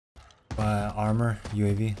Armor,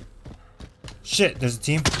 UAV. Shit, there's a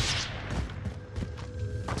team.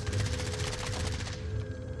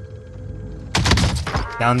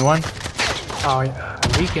 Downed one. Oh, yeah.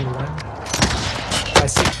 I weakened one. I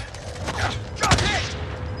see.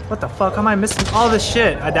 What the fuck? How am I missing all this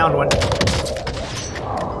shit? I downed one.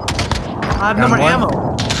 I have no more ammo.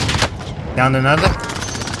 Down another.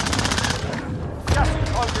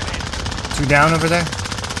 Two down over there.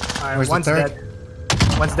 Alright, Where's one's the third?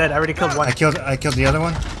 dead. One's dead. I already killed one. I killed the other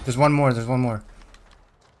one. There's one more.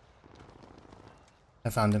 I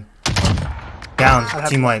found him. Down.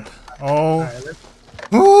 Team wipe. Oh. Right,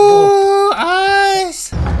 Ooh,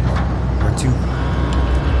 eyes. Or two.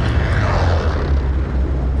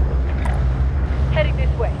 Heading this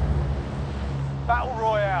way. Battle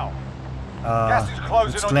Royale. Gas is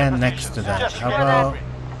closing let's on land your next to position. that. Suggest How you get about moving.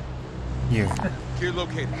 here? Gear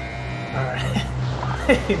located.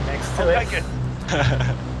 Alright. Next to it. Take it.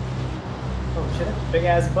 Oh shit. Big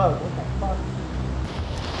ass bug. What the fuck?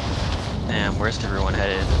 Damn, where's everyone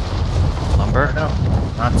headed? Lumber? No.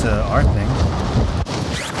 Not to our thing.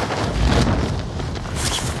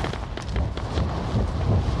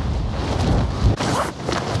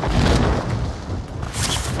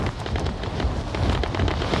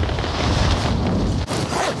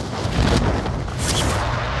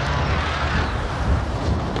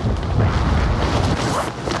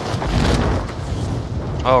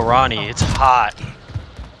 Oh, Ronnie, it's hot.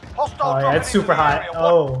 Hostile Oh yeah, dropping it's super into the hot. area.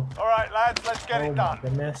 Oh. All right, lads, let's get Oh it my done.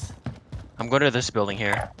 goodness. I'm going to this building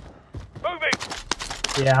here. Moving.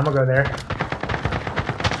 Yeah, I'm gonna go there.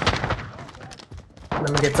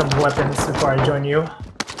 Let me get some weapons before I join you.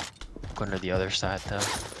 Going to the other side though.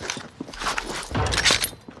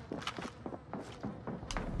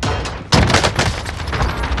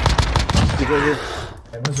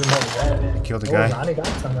 Everyone's remote red. Killed the Oh, guy. Ronnie got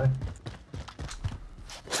someone.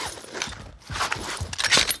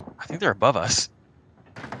 I think they're above us.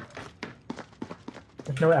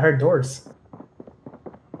 No, I heard doors.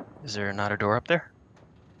 Is there not a door up there?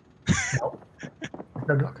 Nope.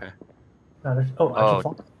 No door. Okay. No, there's, oh, I Oh. can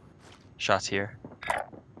fall. Shots here.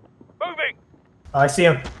 Moving. Oh, I see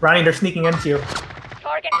him. Ronnie, they're sneaking into you.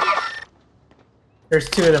 Target here. There's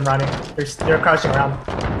two of them, Ronnie. They're crouching around.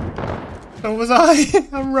 So was I.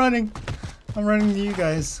 I'm running. I'm running to you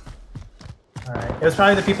guys. Alright. It was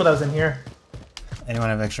probably the people that was in here. Anyone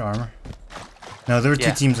have extra armor? No, there were two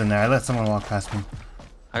Yeah. teams in there. I let someone walk past me.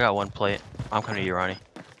 I got one plate. I'm coming to you, Ronnie.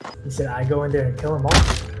 He said I go in there and kill them all.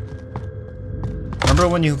 Remember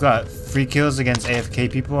when you got free kills against AFK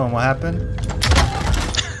people and what happened?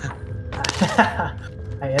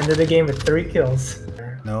 I ended the game with 3 kills.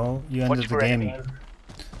 No, you Watch ended the for game enemies.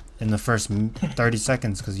 in the first 30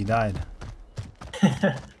 seconds because you died.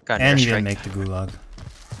 Got an And you airstrike. didn't make the gulag.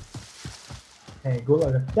 Hey,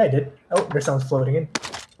 gulag. Yeah, I did. Oh, there's someone floating in.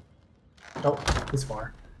 Oh, this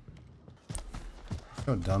far.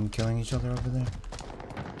 So dumb killing each other over there.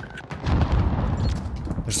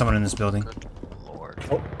 There's someone in this building. Good lord.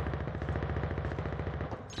 Oh,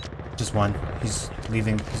 Just one. He's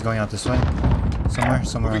leaving. He's going out this way.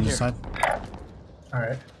 Somewhere on this side.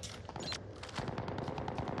 alright.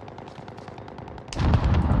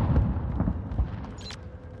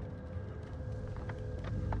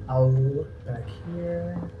 I'll look back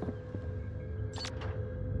here.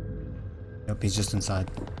 Nope, he's just inside.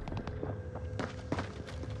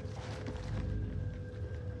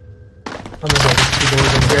 I'm gonna go these 2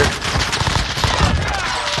 doors in here.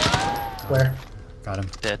 Where? Got him.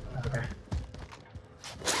 Dead. Okay.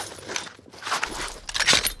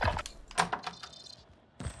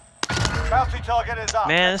 Bounty target is up.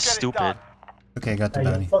 Man, Let's that's get it stupid. done. Okay, got the Hey,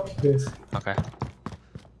 bounty. fuck this. Okay.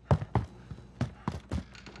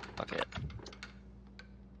 Fuck it.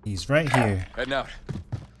 He's right here. Heading out.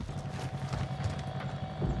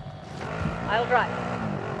 I'll drive.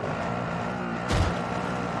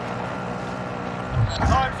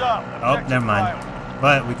 Time's up. Oh, Objective never mind. failed.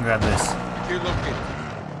 But we can grab this. Gear located.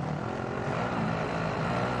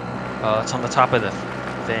 It's on the top of the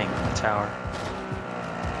thing, the tower.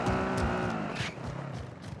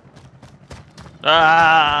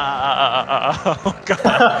 Ah! Oh god.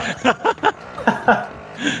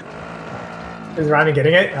 Is Ronnie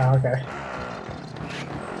getting it? Oh, okay.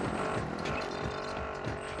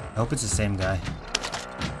 I hope it's the same guy.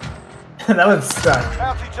 That was stuck.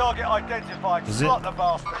 Bounty target identified. Is it? Slot the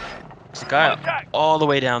bastard. There's a guy all the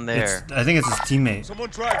way down there. I think it's his teammate. Someone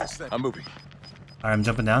drive this thing. I'm moving. Alright, I'm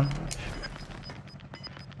jumping down.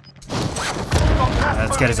 Alright,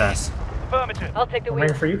 let's get his ass. Affirmative. I'll take the I'm wheel.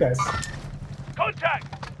 waiting for you guys.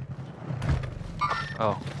 Contact.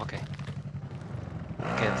 Oh, okay.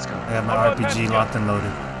 Okay, let's go. I have my RPG locked and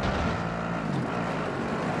loaded.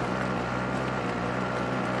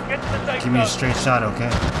 Get to the safe Give me a zone. straight shot, okay?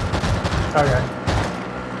 Okay.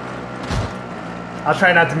 I'll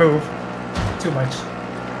try not to move too much.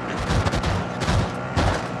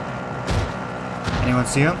 Anyone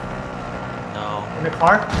see him? No. In the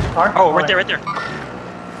car? In the car? Oh, right there, right there.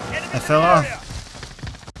 I fell off.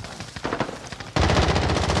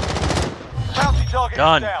 Bounty target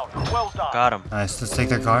Done. is down. Well done. Got him. Nice, let's take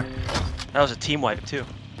their car. That was a team wipe too.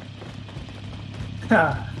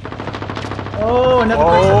 Oh, another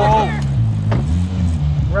person.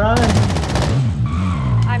 Run.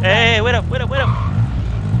 I'm Hey, wait up, wait up, wait up.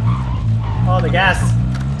 Oh, the gas.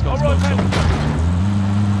 Let's go, let's go, let's go.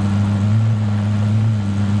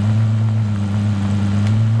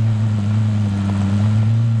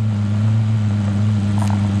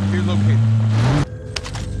 Here located.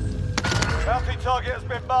 Bounty target has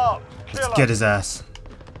been marked. Kill Let's get his ass.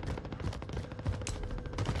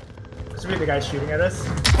 This would be the guy shooting at us.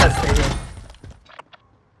 That's stadium.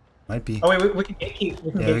 Might be. Oh wait, we can gatekeep.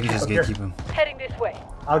 We can Yeah, we can gatekeep just up here. gatekeep him. heading this way.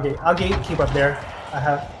 I'll gatekeep up there. I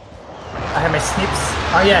have my snips.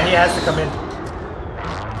 Oh yeah, he has to come in.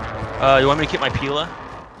 You want me to keep my Pila?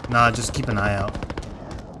 Nah, just keep an eye out.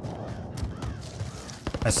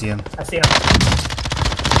 I see him. I see him.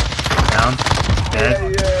 Down.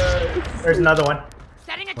 Dead. There's another one.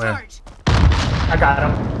 Setting a Where? charge. I got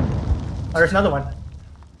him. Oh, there's another one.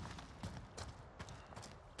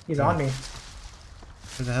 He's on me.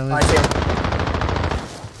 Where the hell Oh, I is see he? him.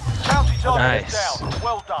 Bounty target Nice. is down.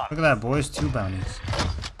 Well done. Look at that, boys. 2 bounties.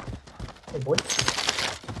 Hey boy.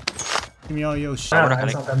 Give me all your shit. Ah. We're not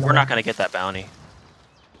that's gonna not that we're not many. gonna get that bounty.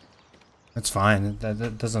 That's fine.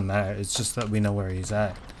 That doesn't matter. It's just that we know where he's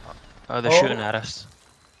at. Oh, they're Oh. shooting at us.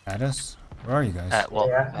 At us? Where are you guys? Well,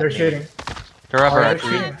 Yeah, at they're me. shooting. They're over Oh, at they're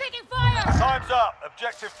me. shooting. Taking fire. Time's up.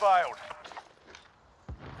 Objective failed.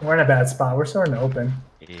 We're in a bad spot. We're sort of open.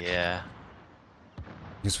 Yeah.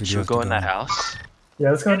 Guess we do Should we have to go in that house?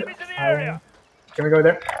 Yeah, let's go. Enemies in the area. Can we go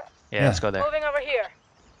there? Yeah, Yeah. let's go there. Moving over here.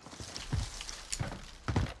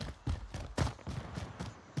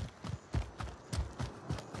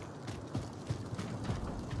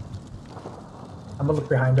 I'm gonna look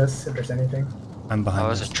behind us if there's anything. I'm behind Oh,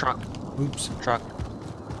 there's us. a truck. Oops. Truck.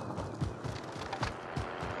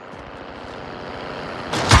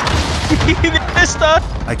 He missed us.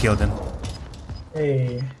 I killed him.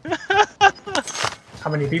 Hey. How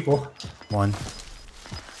many people? 1.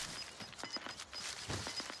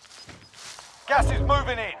 Gas is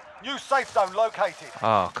moving in. New safe zone located.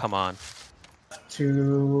 Oh, come on.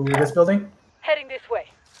 To this building? Heading this way.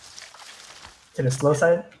 To the slow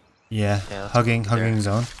side? Yeah. Yeah, let's Hugging go there.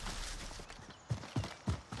 zone.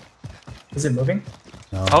 Is it moving?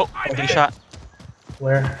 No. Oh, getting shot.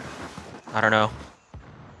 Where? I don't know.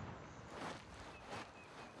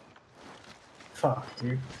 Fuck,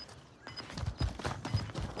 dude.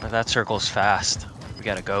 But that circle's fast. We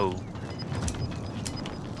gotta go.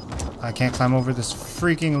 I can't climb over this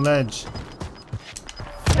freaking ledge.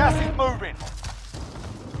 Gas is moving.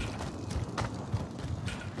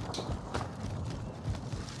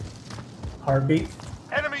 Heartbeat?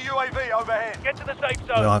 Enemy UAV overhead. Get to the safe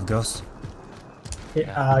We all zone. have ghosts.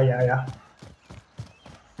 Yeah.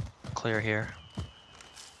 Clear here.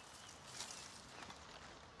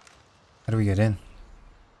 How do we get in?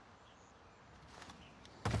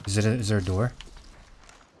 Is there a door?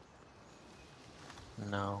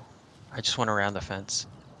 No. I just went around the fence.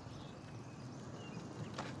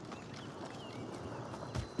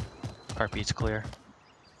 Heartbeat's clear.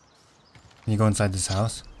 Can you go inside this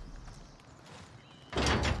house?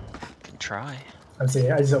 Can try. I'm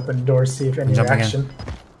seeing. I just opened the door to see if any Jumping in. reaction.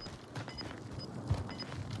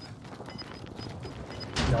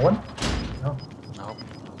 No one? No. Nope.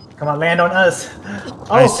 Come on, land on us. Oh!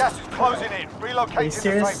 Nice. Gas is closing in. Relocate Are you to the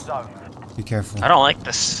serious? safe zone. Be careful. I don't like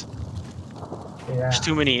this. Yeah. There's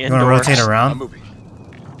too many You indoors. want to rotate around?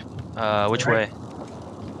 Which way?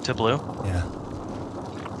 To blue? Yeah.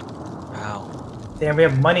 Wow. Damn, we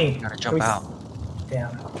have money. Gotta Can jump we- out.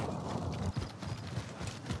 Damn.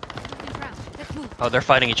 Oh, they're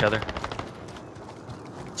fighting each other.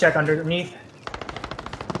 Check underneath.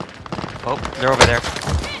 Oh, they're over there.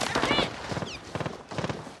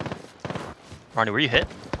 Ronnie, were you hit?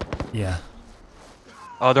 Yeah.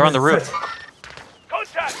 Oh, they're on the roof.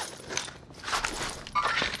 Contact.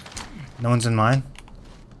 No one's in mine?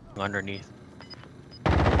 Underneath.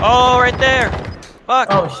 Oh, right there! Fuck!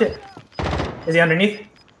 Oh shit. Is he underneath?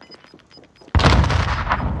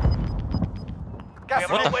 Gas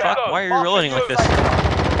What the is fuck? moving. Why are you Mark reloading the like this? safe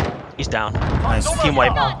zone. He's down. Nice. Team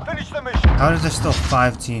wipe. Finish the mission. How is there still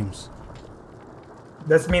 5 teams?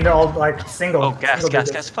 Does mean they're all like single. Oh, gas, single gas,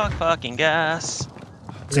 digits. gas. Fucking gas.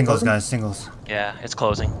 Singles, closing? guys, singles. Yeah, it's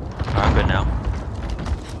closing. I'm good now.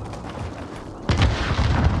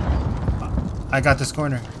 I got this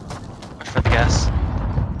corner. Watch for the gas.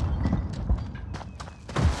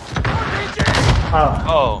 Oh,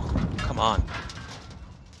 Oh, come on.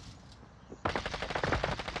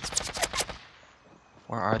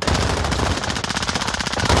 Where are they?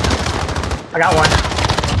 I got one.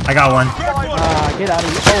 I got one. Get out of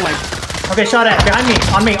here. Oh my. Okay, shot at. Behind me.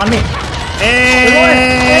 On me. On me.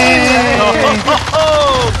 Hey!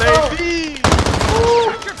 Oh, baby!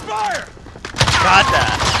 Your fire! Got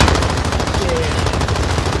that.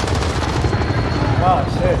 Oh,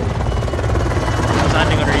 shit. I was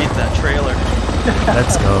hiding underneath that trailer.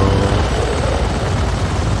 Let's go.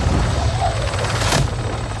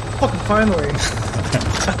 Fucking finally.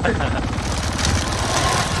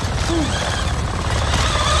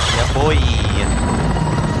 Yeah, boy.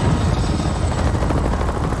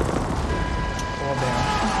 Oh, damn.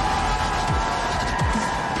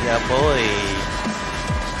 Yeah, boy.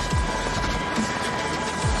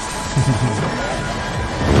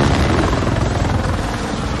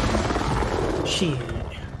 Shit.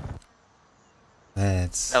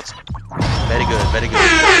 Let's. That's very good, very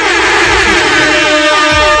good.